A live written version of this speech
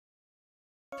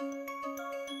In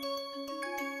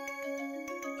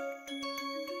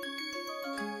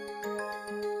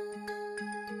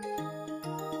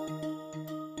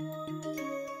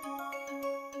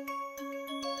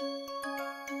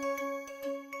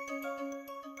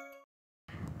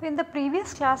the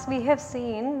previous class we have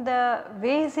seen the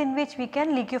ways in which we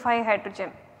can liquefy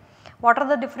hydrogen. What are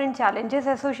the different challenges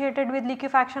associated with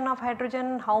liquefaction of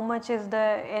hydrogen, how much is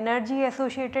the energy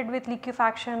associated with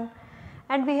liquefaction,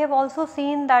 and we have also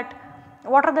seen that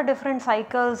what are the different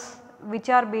cycles which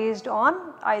are based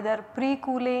on either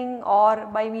pre-cooling or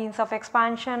by means of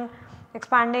expansion,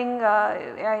 expanded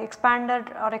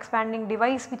or expanding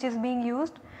device which is being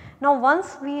used. Now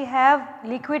once we have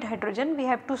liquid hydrogen, we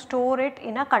have to store it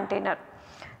in a container.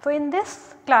 So in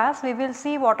this class we will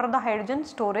see what are the hydrogen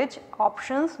storage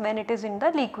options when it is in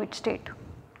the liquid state.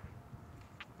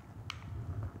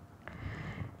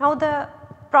 Now the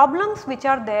problems which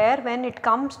are there when it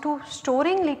comes to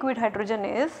storing liquid hydrogen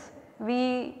is,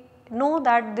 we know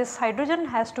that this hydrogen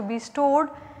has to be stored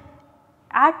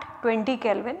at 20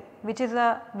 Kelvin, which is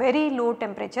a very low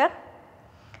temperature.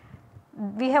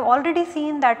 We have already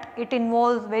seen that it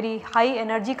involves very high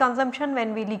energy consumption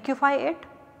when we liquefy it.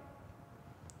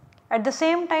 At the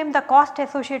same time the cost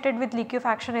associated with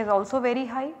liquefaction is also very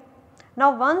high.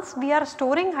 Now once we are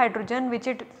storing hydrogen which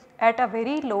is at a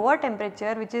very lower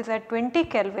temperature, which is at 20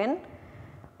 Kelvin,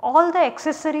 all the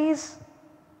accessories,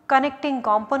 connecting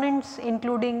components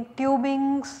including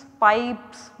tubings,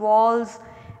 pipes, valves,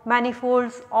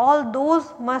 manifolds, all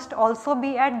those must also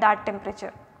be at that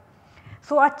temperature.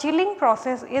 So a chilling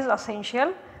process is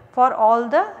essential for all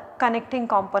the connecting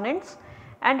components,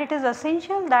 and it is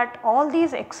essential that all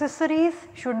these accessories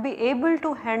should be able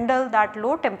to handle that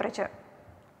low temperature.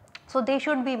 So they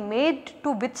should be made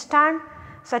to withstand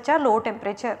such a low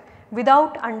temperature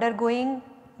without undergoing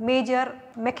major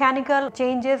mechanical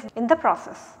changes in the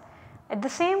process. At the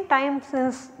same time,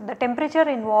 since the temperature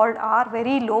involved are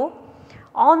very low,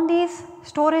 on these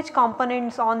storage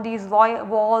components, on these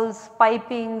walls,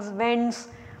 pipings, vents,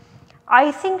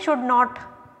 icing should not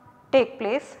take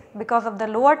place because of the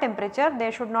lower temperature.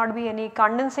 There should not be any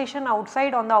condensation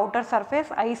outside on the outer surface,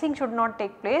 icing should not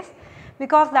take place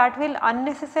because that will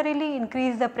unnecessarily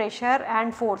increase the pressure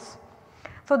and force.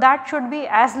 So that should be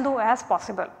as low as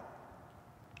possible.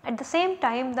 At the same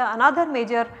time, the another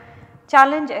major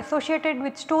challenge associated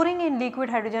with storing in liquid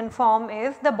hydrogen form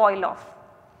is the boil off.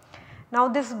 Now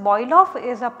this boil off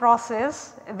is a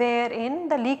process wherein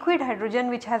the liquid hydrogen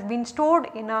which has been stored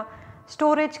in a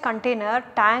storage container,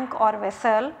 tank or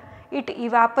vessel, it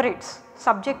evaporates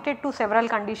subjected to several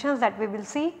conditions that we will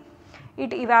see.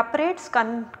 It evaporates,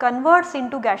 converts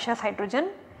into gaseous hydrogen,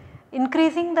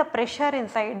 increasing the pressure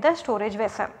inside the storage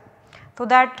vessel. So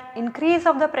that increase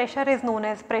of the pressure is known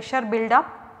as pressure build up,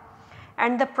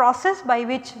 and the process by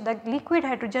which the liquid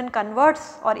hydrogen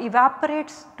converts or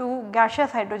evaporates to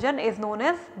gaseous hydrogen is known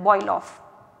as boil off.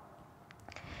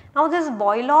 Now this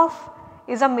boil off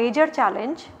is a major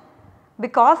challenge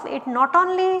because it not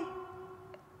only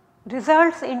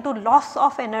results into loss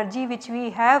of energy which we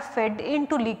have fed in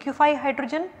to liquefy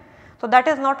hydrogen. So that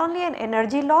is not only an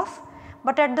energy loss,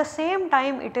 but at the same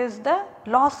time it is the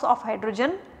loss of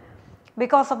hydrogen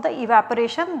because of the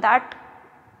evaporation that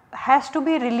has to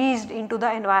be released into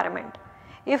the environment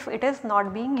if it is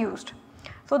not being used.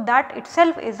 So that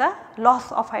itself is a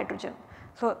loss of hydrogen.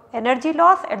 So energy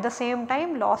loss, at the same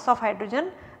time loss of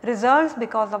hydrogen results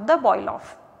because of the boil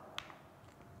off.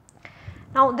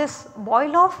 Now this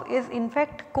boil off is in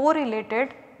fact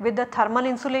correlated with the thermal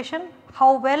insulation.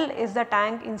 How well is the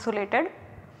tank insulated?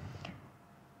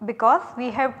 Because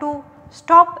we have to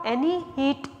stop any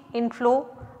heat inflow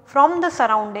from the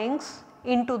surroundings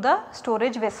into the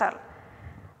storage vessel.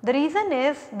 The reason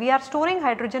is we are storing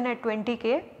hydrogen at 20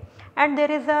 K and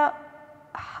there is a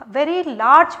very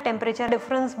large temperature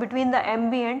difference between the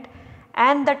ambient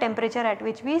and the temperature at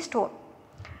which we store.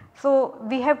 So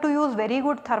we have to use very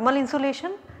good thermal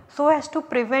insulation so as to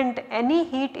prevent any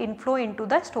heat inflow into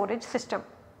the storage system.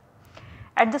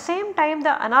 At the same time,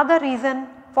 the another reason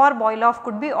for boil off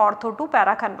could be ortho to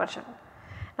para conversion.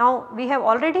 Now we have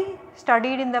already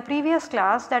studied in the previous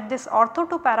class that this ortho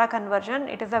to para conversion,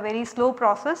 it is a very slow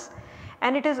process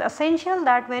and it is essential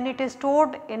that when it is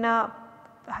stored in a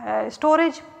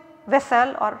storage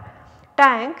vessel or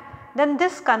tank, then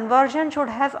this conversion should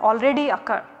has already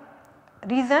occurred.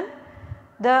 Reason,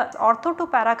 the ortho to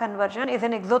para conversion is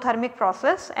an exothermic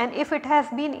process, and if it has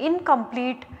been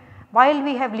incomplete while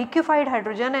we have liquefied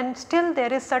hydrogen and still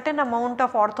there is certain amount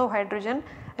of ortho hydrogen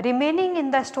remaining in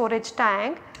the storage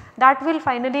tank, that will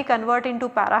finally convert into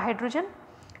para hydrogen,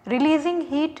 releasing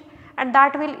heat and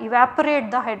that will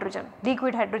evaporate the hydrogen,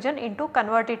 liquid hydrogen, into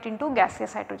convert it into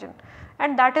gaseous hydrogen,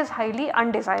 and that is highly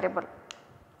undesirable.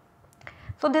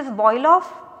 So, this boil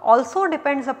off also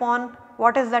depends upon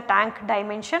what is the tank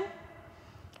dimension,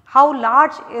 how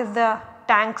large is the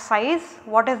tank size,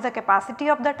 what is the capacity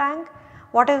of the tank,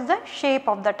 what is the shape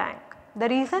of the tank. The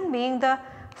reason being the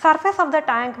surface of the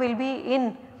tank will be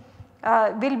in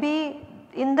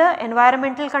the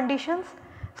environmental conditions.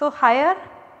 So, higher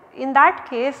in that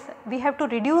case we have to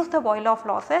reduce the boil off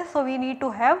losses. So, we need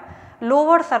to have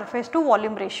lower surface to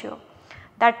volume ratio.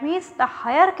 That means the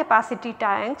higher capacity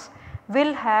tanks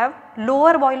will have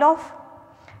lower boil off,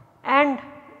 and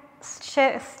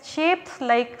shapes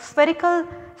like spherical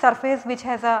surface which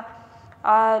has a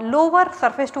lower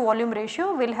surface to volume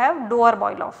ratio will have lower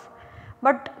boil off.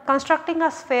 But constructing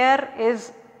a sphere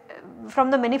is,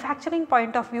 from the manufacturing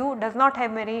point of view, does not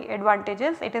have many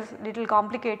advantages, it is little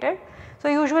complicated. So,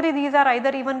 usually these are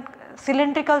either even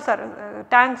cylindrical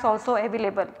tanks also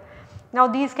available. Now,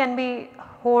 these can be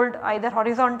held either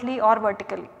horizontally or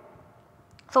vertically.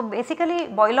 So, basically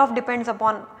boil off depends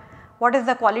upon what is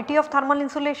the quality of thermal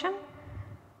insulation,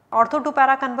 ortho to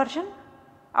para conversion,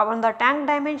 on the tank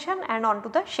dimension and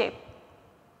onto the shape.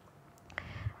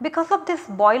 Because of this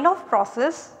boil off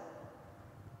process,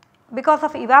 because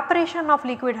of evaporation of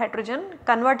liquid hydrogen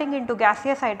converting into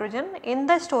gaseous hydrogen in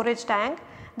the storage tank,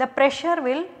 the pressure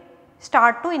will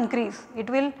start to increase, it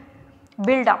will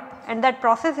build up, and that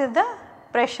process is the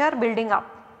pressure building up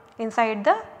inside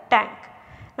the tank.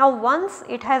 Now, once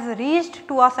it has reached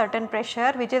to a certain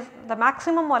pressure, which is the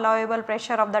maximum allowable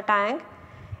pressure of the tank,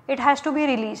 it has to be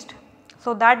released.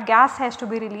 So, that gas has to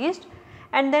be released,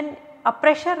 and then a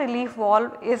pressure relief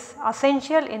valve is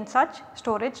essential in such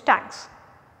storage tanks.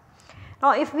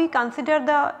 Now, if we consider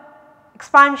the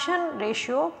expansion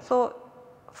ratio, so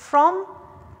from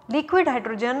liquid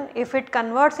hydrogen, if it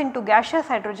converts into gaseous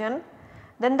hydrogen,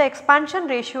 then the expansion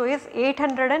ratio is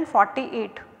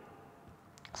 848.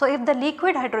 So, if the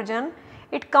liquid hydrogen,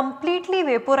 it completely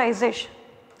vaporizes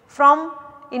from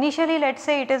initially, let us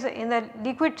say it is in the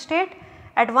liquid state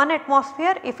at 1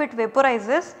 atmosphere, if it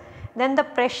vaporizes, then the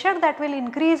pressure that will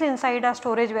increase inside a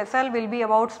storage vessel will be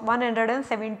about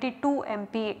 172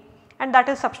 MPa, and that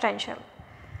is substantial.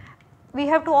 We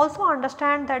have to also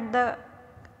understand that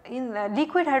in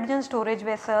liquid hydrogen storage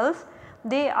vessels,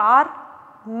 they are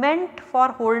meant for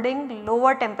holding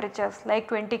lower temperatures like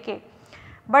 20 K,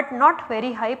 but not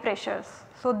very high pressures.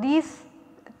 So, these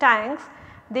tanks,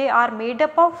 they are made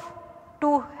up of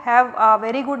to have a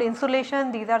very good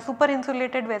insulation, these are super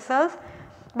insulated vessels,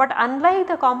 but unlike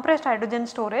the compressed hydrogen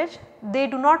storage, they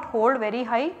do not hold very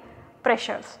high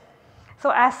pressures.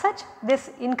 So, as such,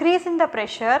 this increase in the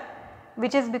pressure,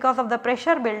 which is because of the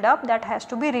pressure buildup, that has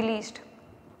to be released,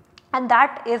 and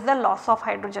that is the loss of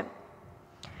hydrogen.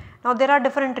 Now, there are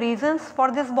different reasons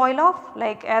for this boil off,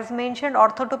 like as mentioned,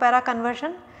 ortho to para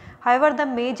conversion. However, the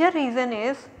major reason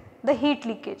is the heat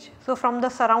leakage. So, from the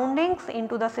surroundings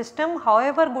into the system,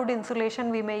 however good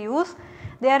insulation we may use,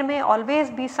 there may always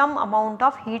be some amount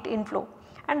of heat inflow,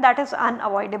 and that is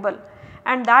unavoidable,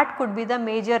 and that could be the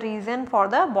major reason for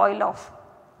the boil off.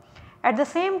 At the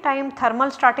same time,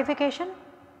 thermal stratification,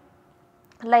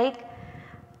 like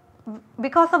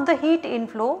because of the heat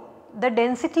inflow, the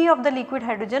density of the liquid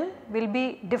hydrogen will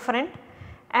be different,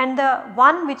 and the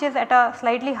one which is at a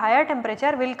slightly higher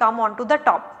temperature will come onto the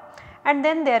top, and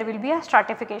then there will be a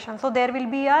stratification. So, there will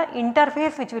be a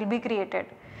interface which will be created.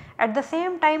 At the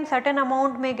same time, certain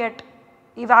amount may get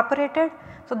evaporated.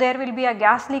 So, there will be a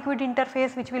gas liquid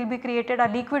interface which will be created, a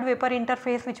liquid vapor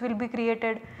interface which will be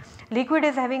created. Liquid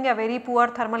is having a very poor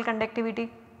thermal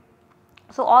conductivity.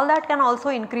 So, all that can also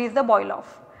increase the boil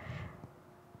off.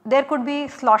 There could be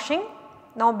sloshing.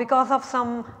 Now, because of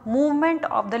some movement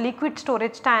of the liquid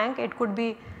storage tank, it could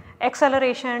be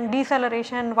acceleration,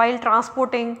 deceleration while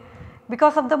transporting.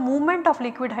 Because of the movement of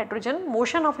liquid hydrogen,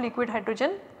 motion of liquid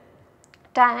hydrogen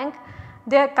tank,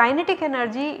 their kinetic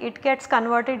energy, it gets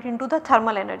converted into the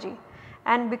thermal energy,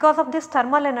 and because of this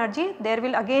thermal energy, there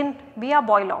will again be a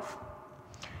boil off.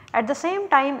 At the same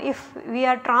time, if we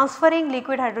are transferring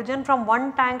liquid hydrogen from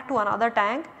one tank to another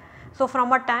tank, so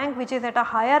from a tank which is at a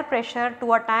higher pressure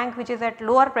to a tank which is at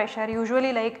lower pressure,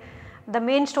 usually like the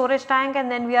main storage tank, and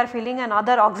then we are filling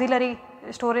another auxiliary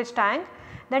storage tank,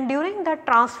 then during the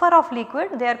transfer of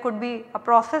liquid there could be a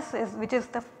process which is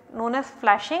known as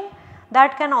flashing,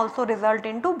 that can also result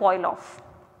into boil off.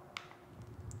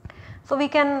 So, we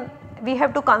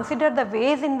have to consider the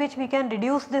ways in which we can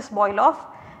reduce this boil off,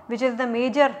 which is the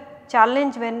major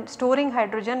challenge when storing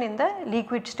hydrogen in the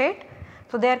liquid state.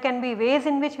 So, there can be ways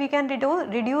in which we can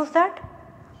reduce that.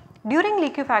 During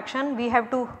liquefaction, we have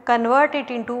to convert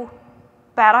it into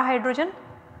para-hydrogen.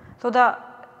 So, the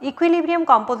equilibrium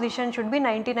composition should be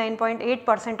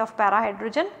 99.8% of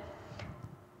para-hydrogen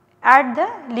at the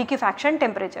liquefaction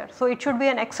temperature. So, it should be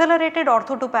an accelerated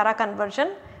ortho to para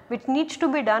conversion which needs to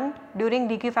be done during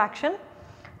liquefaction,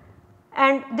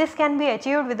 and this can be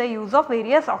achieved with the use of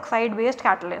various oxide based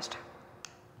catalyst.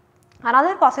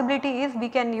 Another possibility is we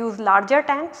can use larger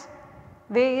tanks.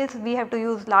 Way is we have to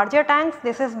use larger tanks.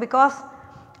 This is because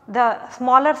the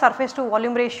smaller surface to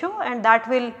volume ratio, and that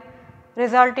will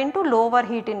result into lower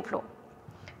heat inflow.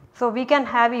 So, we can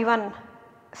have even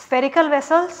spherical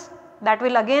vessels that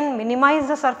will again minimize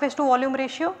the surface to volume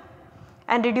ratio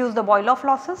and reduce the boil off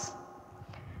losses.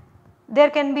 There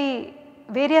can be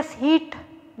various heat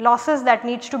losses that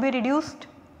needs to be reduced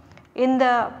in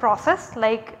the process,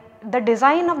 like the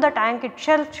design of the tank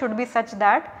itself should be such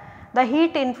that the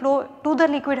heat inflow to the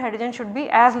liquid hydrogen should be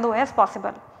as low as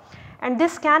possible, and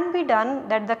this can be done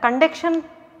that the conduction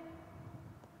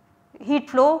heat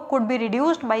flow could be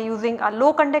reduced by using a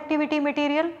low conductivity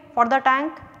material for the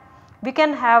tank. We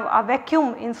can have a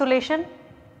vacuum insulation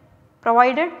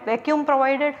provided,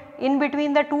 in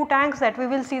between the two tanks, that we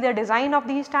will see the design of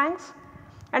these tanks,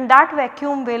 and that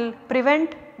vacuum will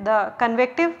prevent the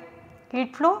convective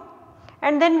heat flow,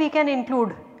 and then we can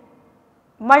include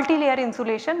multi-layer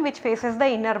insulation which faces the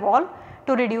inner wall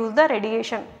to reduce the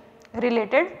radiation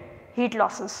related heat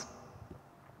losses.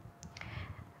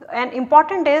 And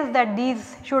important is that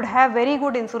these should have very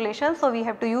good insulation. So, we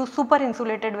have to use super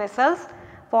insulated vessels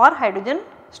for hydrogen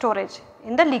storage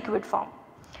in the liquid form.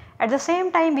 At the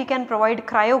same time, we can provide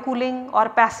cryo cooling or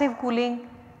passive cooling.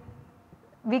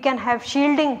 We can have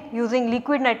shielding using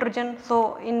liquid nitrogen.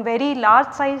 So, in very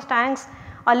large size tanks,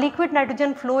 a liquid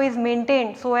nitrogen flow is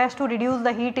maintained so as to reduce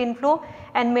the heat inflow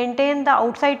and maintain the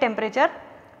outside temperature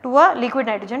to a liquid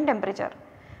nitrogen temperature.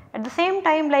 At the same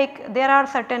time, like there are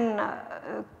certain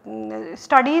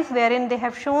studies wherein they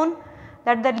have shown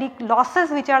that the losses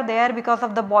which are there because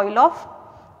of the boil off,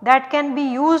 that can be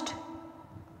used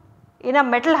in a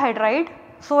metal hydride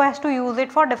so as to use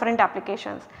it for different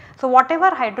applications. So,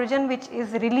 whatever hydrogen which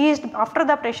is released after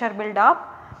the pressure build up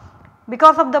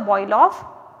because of the boil off,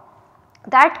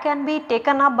 that can be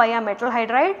taken up by a metal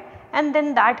hydride, and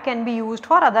then that can be used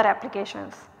for other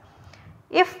applications.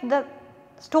 If the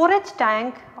storage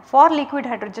tank for liquid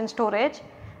hydrogen storage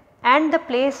and the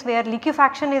place where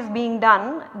liquefaction is being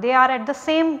done, they are at the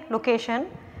same location,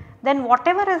 then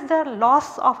whatever is the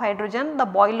loss of hydrogen, the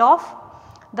boil off,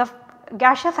 the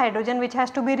gaseous hydrogen which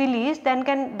has to be released, then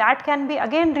that can be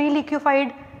again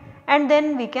reliquefied, and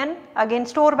then we can again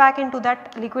store back into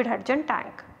that liquid hydrogen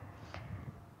tank.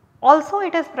 Also,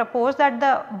 it is proposed that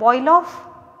the boil off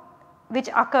which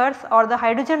occurs or the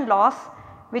hydrogen loss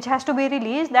which has to be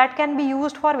released, that can be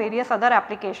used for various other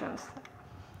applications.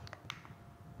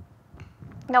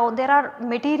 Now, there are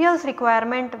materials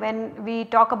requirement when we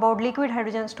talk about liquid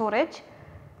hydrogen storage.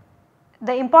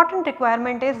 The important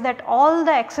requirement is that all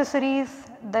the accessories,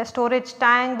 the storage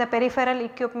tank, the peripheral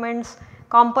equipments,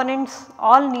 components,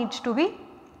 all needs to be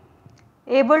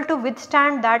able to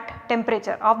withstand that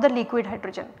temperature of the liquid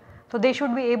hydrogen. So, they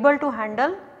should be able to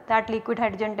handle that liquid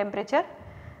hydrogen temperature.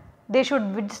 They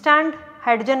should withstand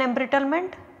hydrogen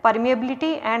embrittlement,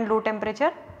 permeability and low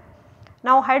temperature.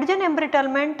 Now, hydrogen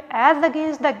embrittlement as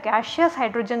against the gaseous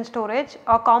hydrogen storage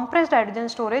or compressed hydrogen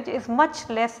storage is much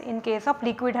less in case of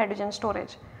liquid hydrogen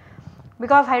storage,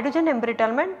 because hydrogen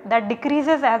embrittlement that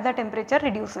decreases as the temperature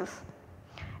reduces.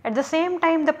 At the same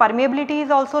time, the permeability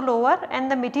is also lower, and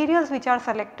the materials which are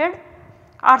selected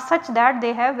are such that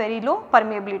they have very low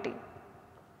permeability.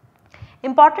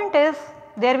 Important is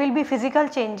there will be physical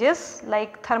changes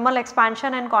like thermal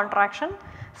expansion and contraction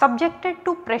subjected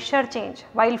to pressure change.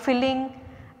 While filling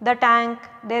the tank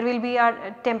there will be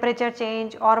a temperature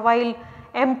change, or while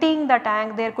emptying the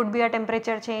tank there could be a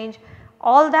temperature change.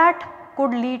 All that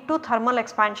could lead to thermal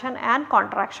expansion and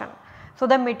contraction. So,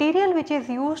 the material which is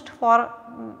used for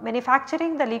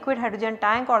manufacturing the liquid hydrogen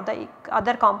tank or the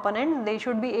other components, they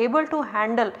should be able to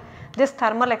handle this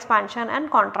thermal expansion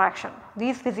and contraction,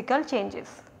 these physical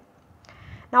changes.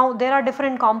 Now, there are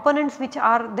different components which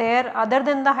are there other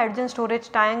than the hydrogen storage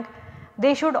tank.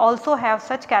 They should also have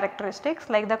such characteristics,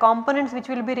 like the components which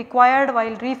will be required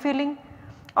while refueling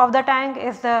of the tank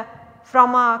is it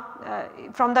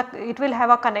will have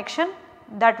a connection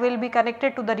that will be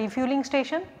connected to the refueling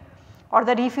station or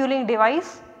the refueling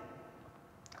device.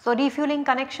 So, refueling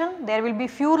connection, there will be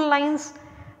fuel lines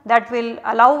that will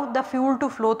allow the fuel to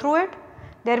flow through it.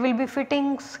 There will be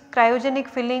fittings, cryogenic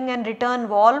filling and return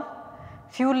valve,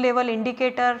 fuel level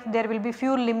indicator, there will be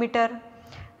fuel limiter.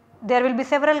 There will be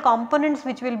several components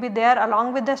which will be there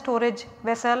along with the storage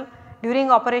vessel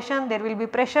During operation there will be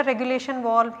pressure regulation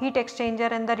valve, heat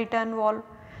exchanger and the return valve,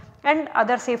 and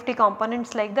other safety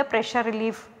components like the pressure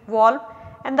relief valve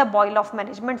and the boil off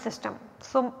management system.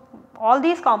 So, all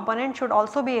these components should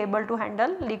also be able to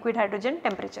handle liquid hydrogen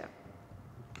temperature.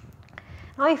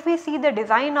 Now, if we see the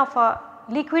design of a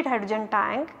liquid hydrogen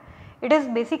tank, it is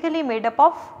basically made up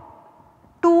of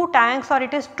two tanks, or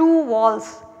it is two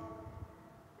walls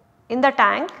in the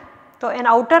tank. So, an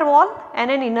outer wall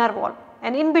and an inner wall,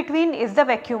 and in between is the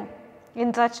vacuum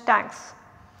in such tanks.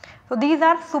 So, these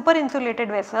are super insulated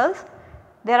vessels.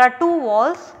 There are two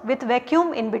walls with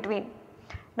vacuum in between.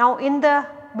 Now,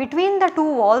 between the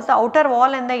two walls, the outer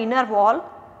wall and the inner wall,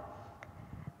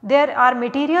 there are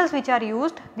materials which are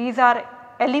used. These are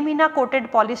alumina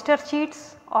coated polyester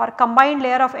sheets or combined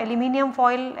layer of aluminum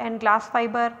foil and glass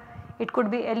fiber. It could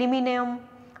be aluminum,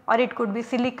 or it could be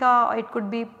silica, or it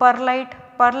could be perlite.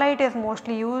 Perlite is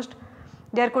mostly used.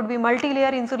 There could be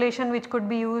multi-layer insulation which could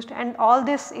be used, and all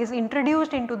this is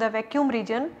introduced into the vacuum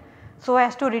region so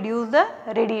as to reduce the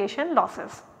radiation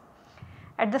losses.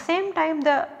 At the same time,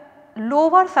 the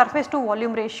lower surface to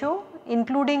volume ratio,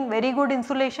 including very good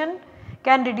insulation,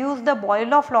 can reduce the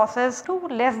boil off losses to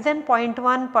less than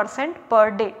 0.1%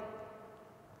 per day.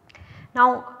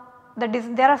 Now,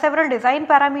 there are several design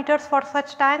parameters for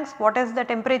such tanks. What is the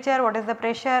temperature, what is the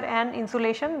pressure and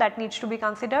insulation that needs to be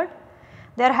considered.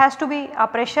 There has to be a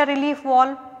pressure relief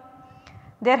valve,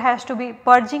 there has to be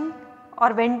purging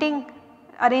or venting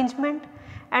arrangement,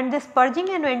 and this purging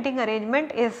and venting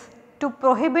arrangement is to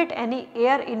prohibit any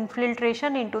air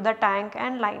infiltration into the tank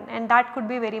and line, and that could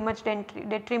be very much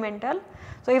detrimental.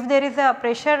 So, if there is a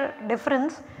pressure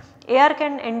difference, air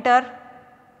can enter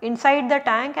inside the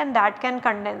tank and that can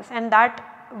condense, and that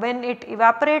when it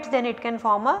evaporates then it can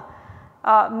form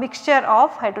a mixture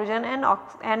of hydrogen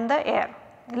and the air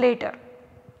later.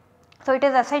 So, it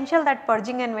is essential that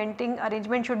purging and venting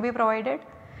arrangement should be provided.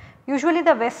 Usually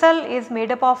the vessel is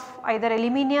made up of either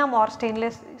aluminum or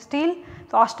stainless steel.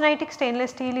 So, austenitic stainless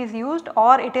steel is used,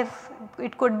 or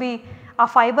it could be a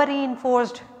fiber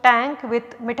reinforced tank with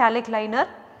metallic liner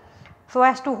so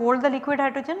as to hold the liquid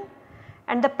hydrogen.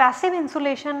 And the passive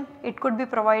insulation, it could be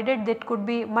provided, that could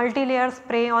be multi-layer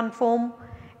spray on foam,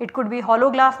 it could be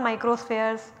hollow glass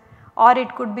microspheres, or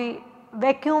it could be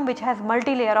vacuum which has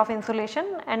multi-layer of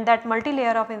insulation, and that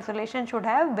multi-layer of insulation should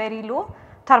have very low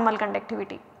thermal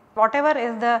conductivity. Whatever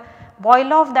is the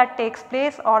boil off that takes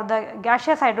place, or the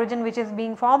gaseous hydrogen which is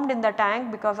being formed in the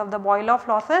tank because of the boil off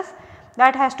losses,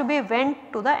 that has to be vent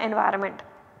to the environment,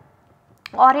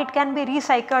 or it can be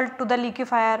recycled to the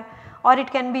liquefier, or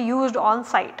it can be used on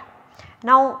site.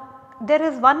 Now, there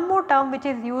is one more term which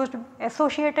is used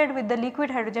associated with the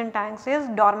liquid hydrogen tanks is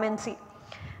dormancy.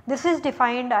 This is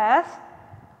defined as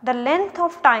the length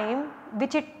of time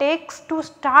which it takes to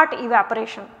start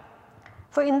evaporation.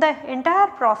 So, in the entire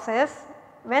process,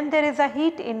 when there is a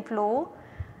heat inflow,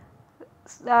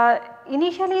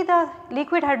 initially the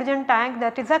liquid hydrogen tank,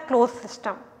 that is a closed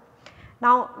system.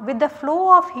 Now, with the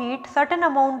flow of heat, certain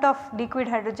amount of liquid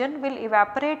hydrogen will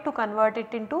evaporate to convert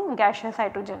it into gaseous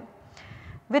hydrogen.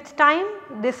 With time,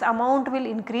 this amount will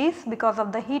increase because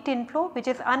of the heat inflow, which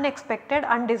is unexpected,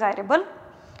 undesirable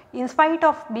in spite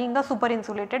of being a super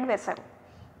insulated vessel.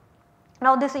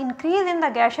 Now, this increase in the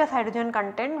gaseous hydrogen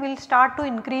content will start to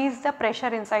increase the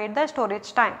pressure inside the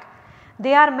storage tank.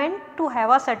 They are meant to have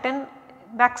a certain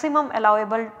maximum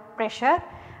allowable pressure,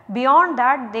 beyond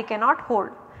that they cannot hold.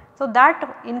 So,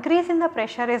 that increase in the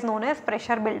pressure is known as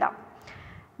pressure buildup.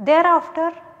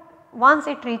 Thereafter, once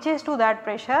it reaches to that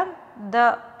pressure,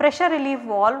 the pressure relief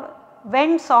valve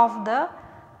vents off the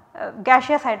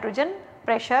gaseous hydrogen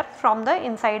pressure from the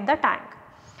inside the tank,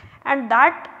 and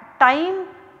that time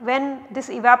when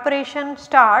this evaporation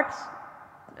starts,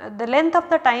 the length of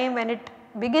the time when it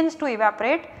begins to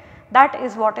evaporate, that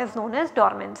is what is known as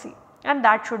dormancy, and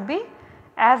that should be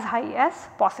as high as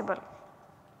possible.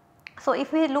 So,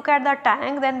 if we look at the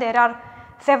tank, then there are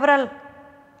several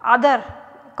other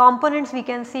components we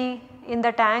can see in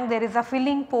the tank. There is a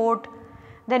filling port,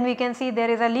 then we can see there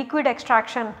is a liquid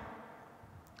extraction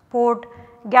port,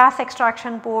 gas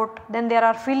extraction port, then there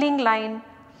are filling line,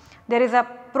 there is a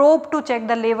probe to check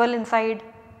the level inside,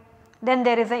 then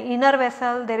there is an inner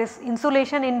vessel, there is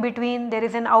insulation in between, there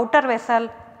is an outer vessel,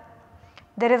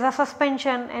 there is a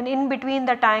suspension, and in between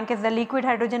the tank is the liquid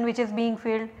hydrogen which is being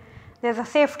filled. There is a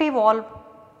safety valve,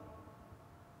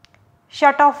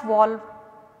 shut off valve,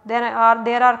 there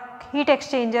are heat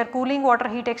exchanger, cooling water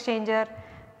heat exchanger,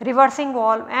 reversing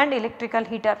valve and electrical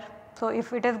heater. So,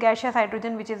 if it is gaseous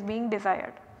hydrogen which is being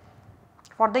desired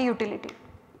for the utility.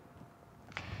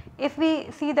 If we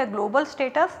see the global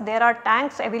status, there are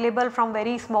tanks available from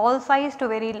very small size to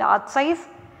very large size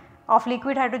of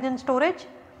liquid hydrogen storage.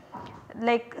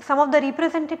 Like some of the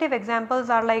representative examples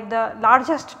are like the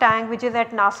largest tank which is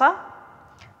at NASA.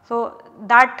 So,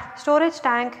 that storage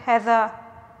tank has a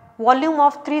volume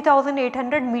of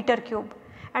 3800 meter cube,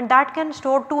 and that can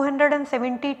store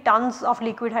 270 tons of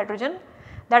liquid hydrogen,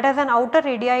 that has an outer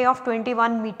radii of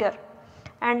 21 meter,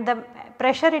 and the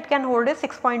pressure it can hold is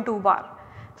 6.2 bar.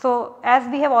 So, as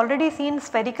we have already seen,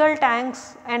 spherical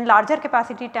tanks and larger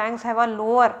capacity tanks have a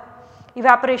lower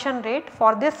evaporation rate.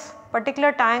 For this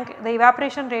particular tank, the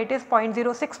evaporation rate is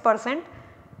 0.06%.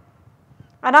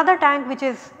 Another tank which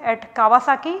is at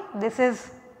Kawasaki, this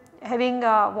is having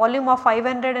a volume of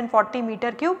 540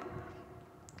 meter cube,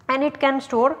 and it can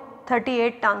store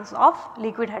 38 tons of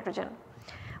liquid hydrogen.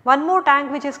 One more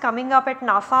tank which is coming up at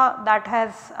NASA, that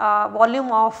has a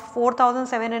volume of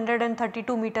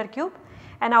 4732 meter cube,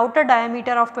 an outer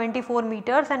diameter of 24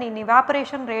 meters, and in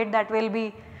evaporation rate that will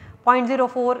be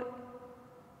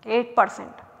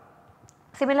 0.048%.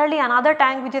 Similarly, another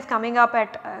tank which is coming up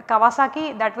at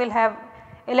Kawasaki, that will have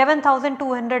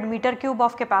 11,200 meter cube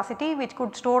of capacity, which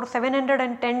could store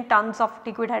 710 tons of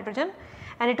liquid hydrogen,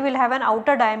 and it will have an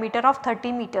outer diameter of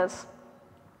 30 meters.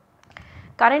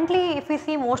 Currently, if we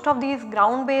see most of these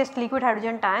ground based liquid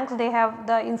hydrogen tanks, they have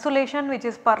the insulation which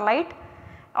is perlite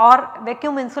or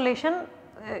vacuum insulation.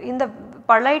 In the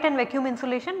perlite and vacuum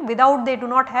insulation, without, they do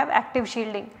not have active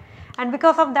shielding, and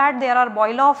because of that there are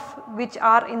boil off which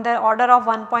are in the order of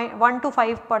 1.1 to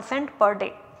 5% per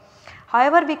day.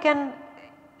 However, we can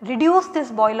reduce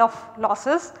this boil off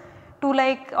losses to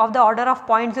like of the order of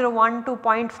 0.01 to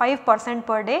 0.5%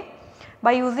 per day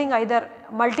by using either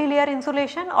multi-layer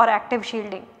insulation or active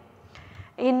shielding.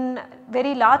 In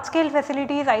very large scale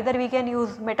facilities, either we can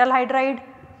use metal hydride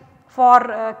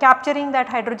for capturing that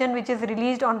hydrogen which is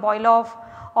released on boil off,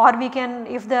 or we can,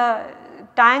 if the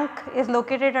tank is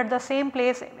located at the same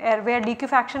place where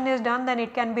liquefaction is done, then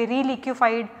it can be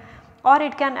re-liquefied, or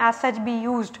it can as such be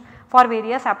used for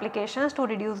various applications to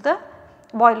reduce the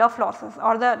boil off losses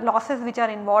or the losses which are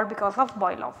involved because of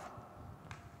boil off.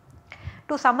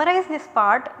 To summarize this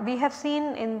part, we have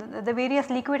seen in the various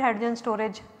liquid hydrogen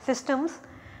storage systems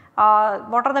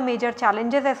what are the major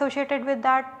challenges associated with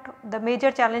that. The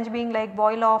major challenge being like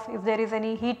boil off, if there is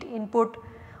any heat input,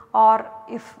 or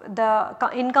if the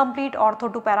incomplete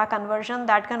ortho to para conversion,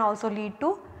 that can also lead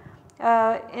to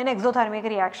an exothermic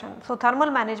reaction. So,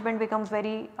 thermal management becomes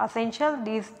very essential.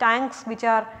 These tanks which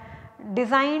are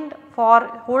designed for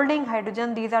holding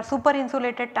hydrogen, these are super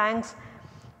insulated tanks,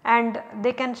 and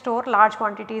they can store large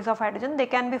quantities of hydrogen. They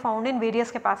can be found in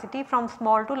various capacity, from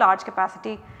small to large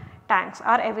capacity tanks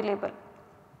are available.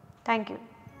 Thank you.